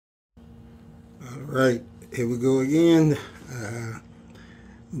All right, here we go again. Uh,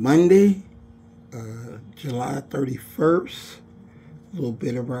 Monday, July 31st, a little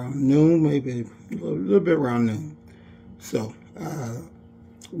bit around noon, maybe a little bit around noon. So,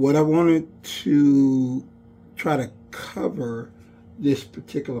 what I wanted to try to cover this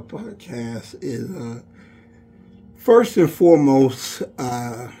particular podcast is first and foremost,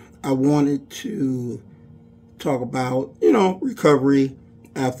 I wanted to talk about, recovery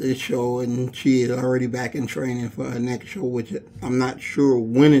after the show, and she is already back in training for her next show, which I'm not sure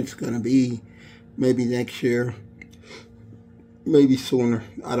when it's going to be. Maybe next year, maybe sooner.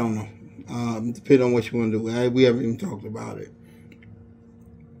 I don't know. Depending on what you want to do. We haven't even talked about it.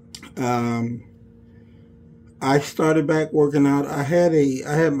 Um, I started back working out. I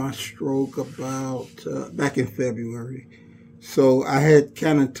had my stroke about back in February, so I had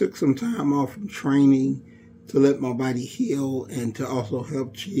kind of took some time off from training to let my body heal and to also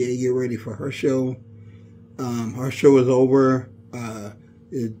help Chia get ready for her show. Her show is over.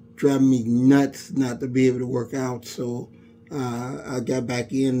 It driving me nuts not to be able to work out, so I got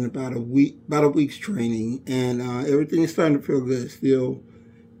back in about a week's training, and everything is starting to feel good. Still,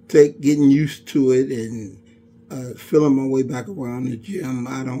 getting used to it and feeling my way back around the gym.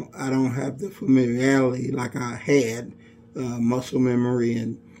 I don't have the familiarity like I had, muscle memory,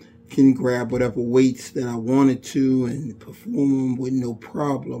 and can grab whatever weights that I wanted to and perform them with no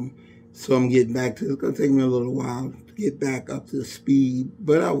problem. So I'm getting back to it's going to take me a little while to get back up to speed,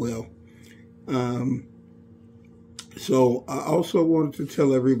 but I will. Um, so I also wanted to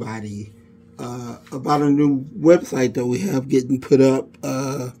tell everybody about a new website that we have getting put up.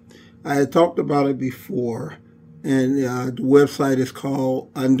 I had talked about it before, and the website is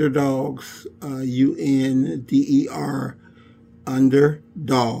called Underdogs, UNDER,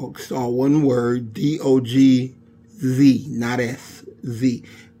 Underdogs, all one word, DOGZ, not S, Z.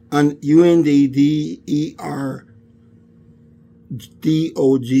 UNDERDOGZ.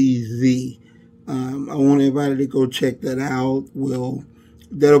 I want everybody to go check that out.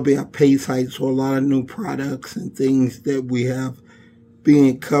 That'll be our pay site, so a lot of new products and things that we have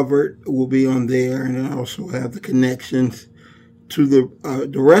being covered will be on there, and I also have the connections to the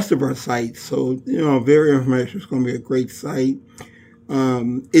rest of our sites. So very information. It's going to be a great site.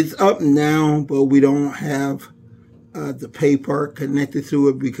 It's up now, but we don't have the pay part connected to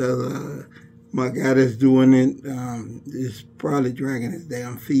it because my guy that's doing it is probably dragging his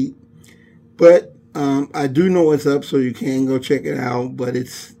damn feet. But I do know it's up, so you can go check it out. But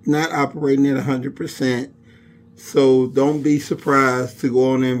it's not operating at 100%. So don't be surprised to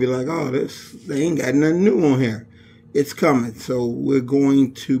go on there and be like, oh, they ain't got nothing new on here. It's coming. So we're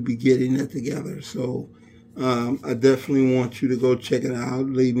going to be getting it together. So I definitely want you to go check it out.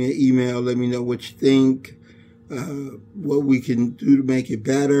 Leave me an email. Let me know what you think, what we can do to make it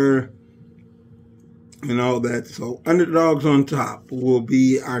better, and all that. So Underdogs on Top will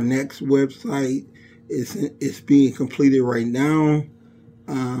be our next website. It's being completed right now.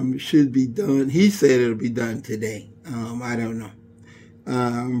 Should be done. He said it'll be done today. I don't know.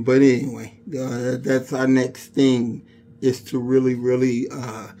 But anyway, that's our next thing, is to really, really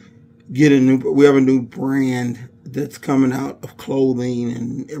we have a new brand that's coming out of clothing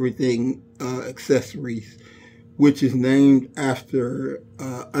and everything, accessories, which is named after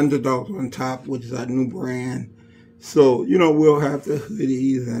Underdogs on Top, which is our new brand. So, we'll have the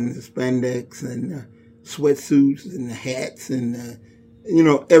hoodies and the spandex and the sweatsuits and the hats and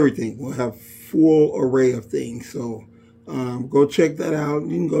everything. We'll have full array of things. So go check that out. You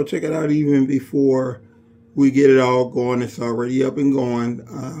can go check it out even before we get it all going. It's already up and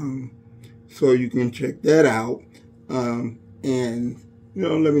going. So you can check that out. And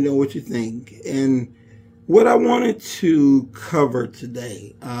let me know what you think. And what I wanted to cover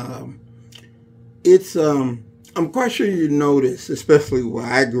today, I'm quite sure you noticed, especially where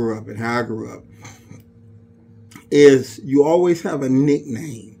I grew up and how I grew up, is you always have a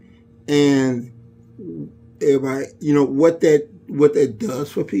nickname, and everybody, what that does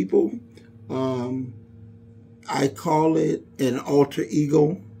for people. I call it an alter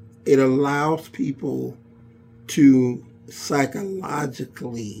ego. It allows people to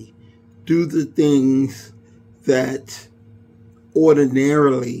psychologically do the things that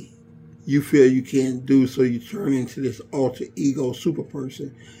ordinarily you feel you can't do, so you turn into this alter ego super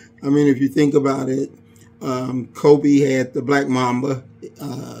person. I mean, if you think about it, Kobe had the Black Mamba,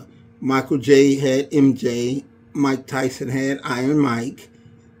 Michael J had MJ, Mike Tyson had Iron Mike,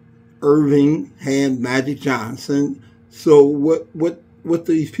 Irving had Magic Johnson. So what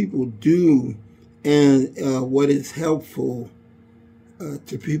these people do, and what is helpful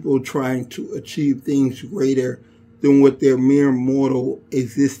to people trying to achieve things greater than what their mere mortal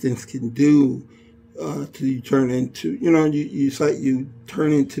existence can do, till you turn into, it's like you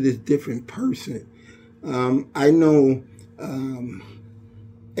turn into this different person. I know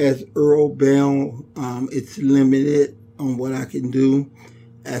as Earl Bell, it's limited on what I can do.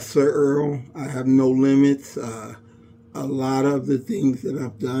 As Sir Earl, I have no limits. A lot of the things that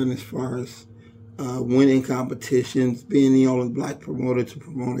I've done as far as winning competitions, being the only black promoter to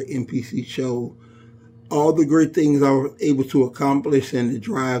promote an NPC show, all the great things I was able to accomplish and the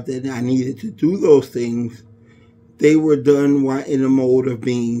drive that I needed to do those things, they were done while in the mode of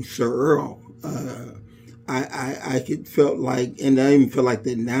being Sir Earl. I could felt like, and I even feel like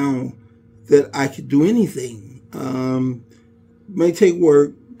that now, that I could do anything. May take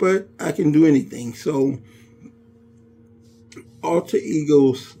work, but I can do anything. So alter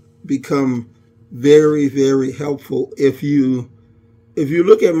egos become very, very helpful. If you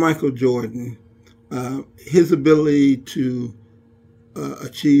look at Michael Jordan, his ability to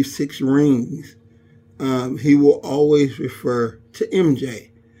achieve 6 rings, he will always refer to MJ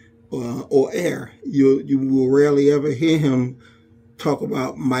or Air. You will rarely ever hear him talk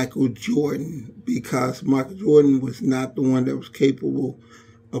about Michael Jordan, because Michael Jordan was not the one that was capable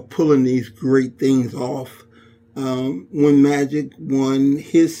of pulling these great things off. When Magic won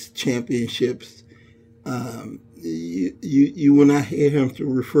his championships, you will not hear him to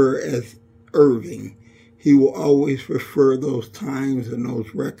refer as Irving. He will always refer those times and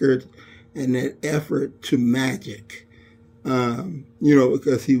those records and that effort to Magic,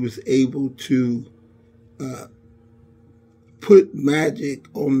 because he was able to put Magic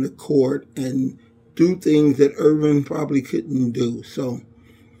on the court and do things that Irving probably couldn't do. So,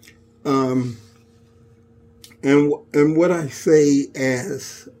 and what I say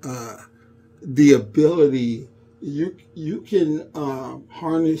as the ability, you can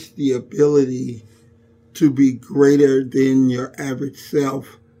harness the ability to be greater than your average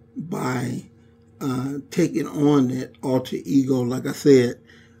self by taking on that alter ego. Like I said,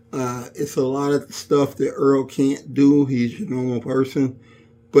 it's a lot of stuff that Earl can't do. He's a normal person,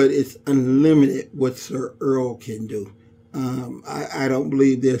 but it's unlimited what Sir Earl can do. I don't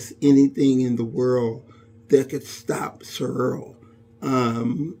believe there's anything in the world that could stop Sir Earl.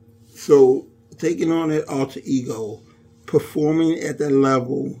 So taking on that alter ego, performing at that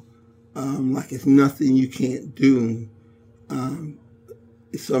level, like it's nothing you can't do.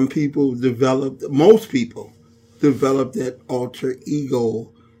 Most people develop that alter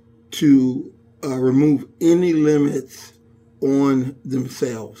ego to remove any limits on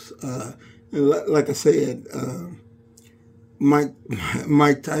themselves. And like I said, Mike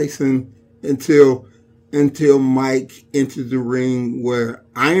Tyson, until Mike entered the ring where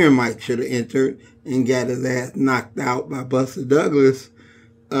Iron Mike should have entered and got his ass knocked out by Buster Douglas,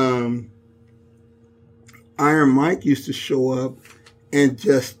 Iron Mike used to show up and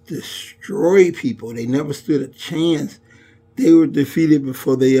just destroy people. They never stood a chance. They were defeated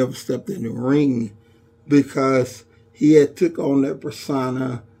before they ever stepped in the ring, because he had took on that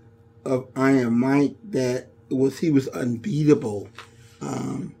persona of Iron Mike that he was unbeatable.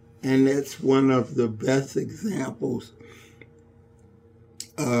 And that's one of the best examples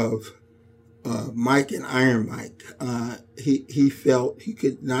of Mike and Iron Mike. He felt he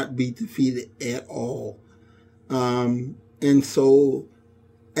could not be defeated at all. And so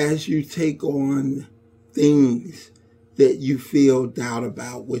as you take on things that you feel doubt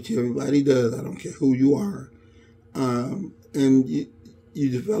about, which everybody does, I don't care who you are, and you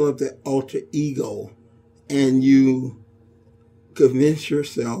develop that alter ego, and you convince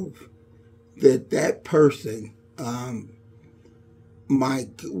yourself that person,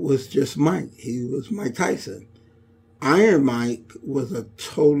 Mike, was just Mike. He was Mike Tyson. Iron Mike was a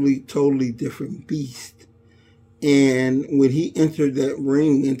totally, totally different beast. And when he entered that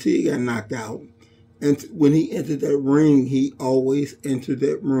ring, until he got knocked out, and when he entered that ring, he always entered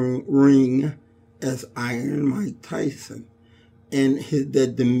that ring as Iron Mike Tyson. And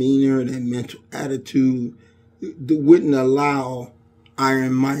that demeanor, that mental attitude wouldn't allow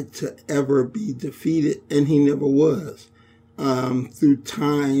Iron Mike to ever be defeated, and he never was. Through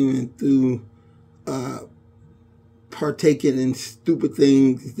time and through partaking in stupid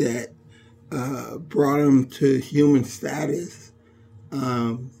things that brought him to human status,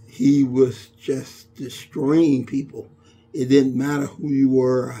 he was just destroying people. It didn't matter who you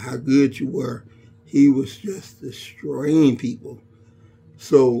were or how good you were. He was just destroying people.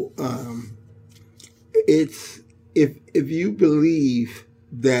 So it's if you believe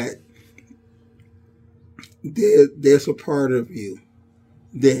that there's a part of you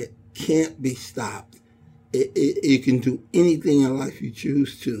that can't be stopped, it can do anything in life you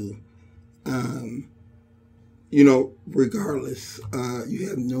choose to. regardless, you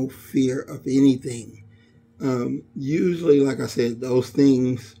have no fear of anything. Usually, like I said, those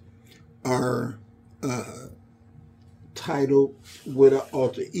things are titled with an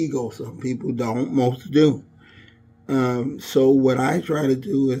alter ego. Some people don't, most do. So what I try to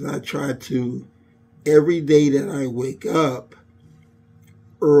do is every day that I wake up,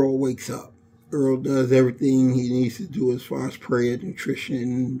 Earl wakes up. Earl does everything he needs to do as far as prayer,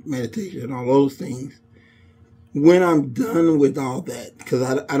 nutrition, meditation, all those things. When I'm done with all that, because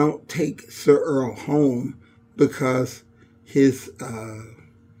I don't take Sir Earl home because his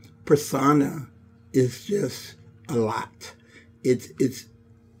persona is just a lot. It's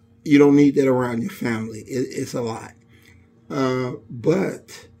you don't need that around your family. It's a lot.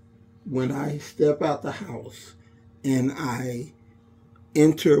 But when I step out the house and I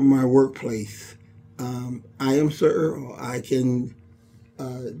enter my workplace, I am Sir Earl. I can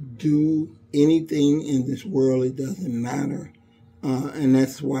do anything in this world. It doesn't matter. And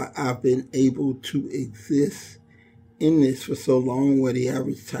that's why I've been able to exist in this for so long, where the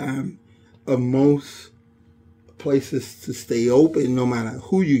average time of most places to stay open, no matter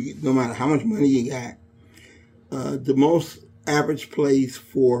no matter how much money you got, the most average place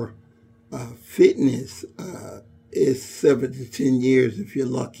for fitness is 7 to 10 years if you're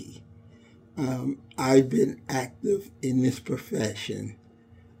lucky. I've been active in this profession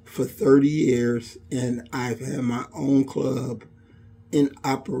for 30 years, and I've had my own club in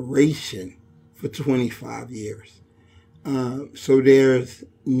operation for 25 years. So there's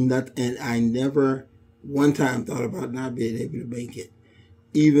nothing, and I never one time thought about not being able to make it,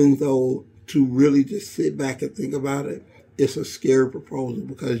 even though to really just sit back and think about it, it's a scary proposal,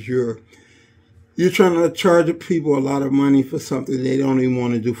 because you're trying to charge people a lot of money for something they don't even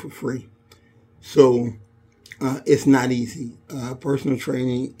want to do for free. So it's not easy. Personal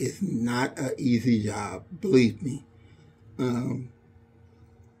training is not an easy job, believe me.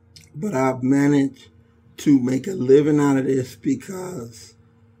 But I've managed to make a living out of this because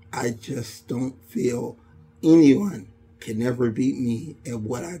I just don't feel anyone can ever beat me at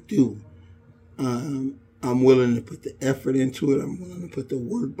what I do. I'm willing to put the effort into it. I'm willing to put the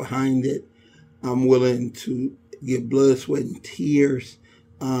work behind it. I'm willing to give blood, sweat, and tears.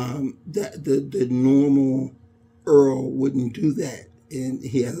 That the normal Earl wouldn't do that, and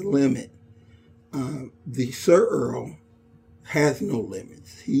he has a limit. The Sir Earl has no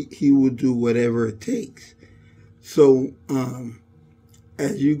limits. He will do whatever it takes. So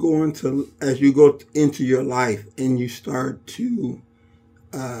as you go into your life and you start to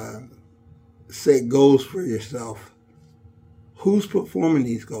set goals for yourself, who's performing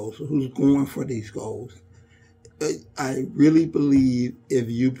these goals? Who's going for these goals? I really believe if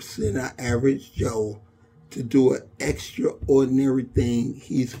you send an average Joe to do an extraordinary thing,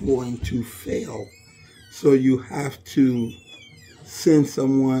 he's going to fail. So you have to send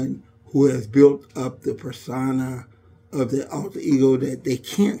someone who has built up the persona of the alter ego that they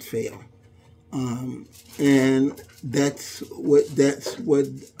can't fail. And that's what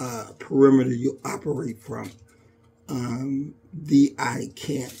perimeter you operate from. The I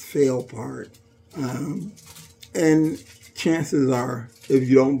can't fail part. And chances are, if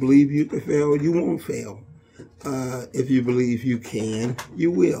you don't believe you can fail, you won't fail. If you believe you can,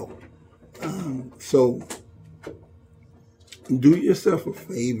 you will. So do yourself a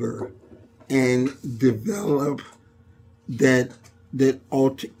favor and develop that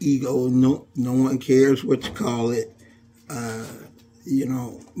alter ego. No one cares what you call it.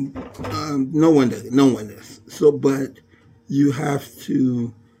 No one does. So, but you have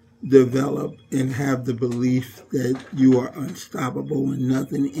to develop and have the belief that you are unstoppable and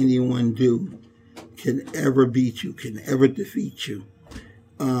nothing anyone do can ever beat you, can ever defeat you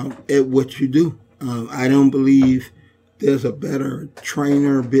at what you do. I don't believe there's a better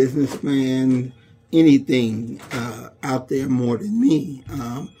trainer, businessman, anything out there more than me.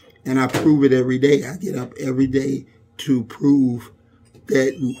 And I prove it every day. I get up every day to prove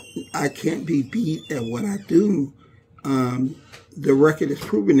that I can't be beat at what I do. The record has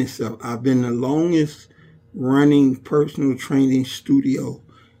proven itself. I've been the longest running personal training studio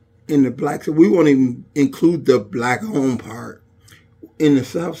in the black. So we won't even include the black home part. In the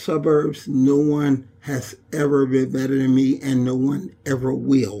south suburbs, no one has ever been better than me, and no one ever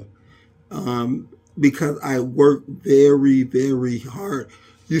will. Because I work very, very hard.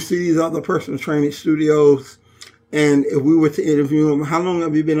 You see these other personal training studios, and if we were to interview them, how long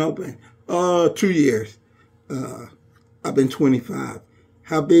have you been open? 2 years. I've been 25.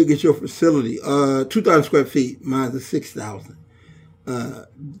 How big is your facility? 2,000 square feet. Mine's is 6,000. Do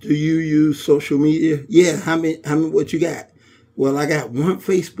you use social media? Yeah. How many? What you got? Well, I got one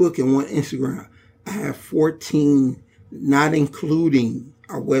Facebook and one Instagram. I have 14, not including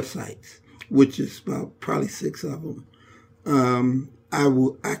our websites, which is about probably 6 of them.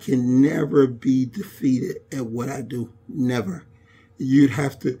 I can never be defeated at what I do. Never. You'd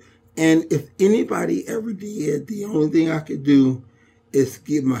have to. And if anybody ever did, the only thing I could do is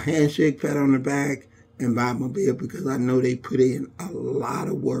give them a handshake, pat on the back, and buy my bill, because I know they put in a lot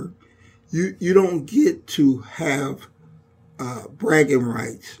of work. You don't get to have bragging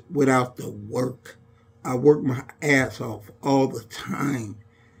rights without the work. I work my ass off all the time.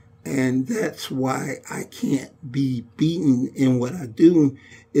 And that's why I can't be beaten in what I do,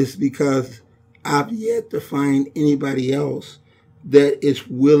 is because I've yet to find anybody else that is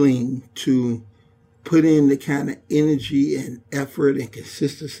willing to put in the kind of energy and effort and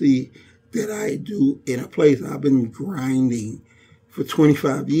consistency that I do in a place. I've been grinding for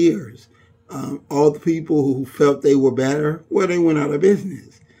 25 years. All the people who felt they were better, well, they went out of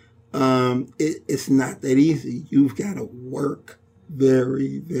business. It's not that easy. You've got to work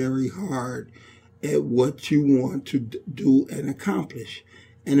very, very hard at what you want to do and accomplish.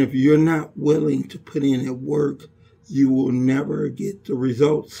 And if you're not willing to put in that work, you will never get the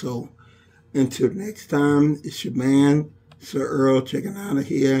results. So until next time, it's your man, Sir Earl, checking out of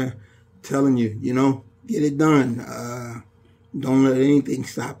here, telling you, get it done. Don't let anything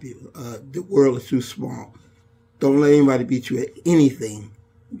stop you. The world is too small. Don't let anybody beat you at anything.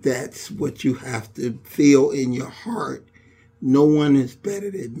 That's what you have to feel in your heart. No one is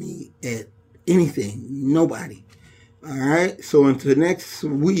better than me at anything. Nobody. All right? So until next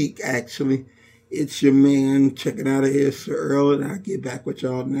week, actually, it's your man checking out of here, Sir Earl, and I'll get back with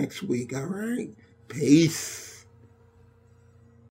y'all next week. All right? Peace.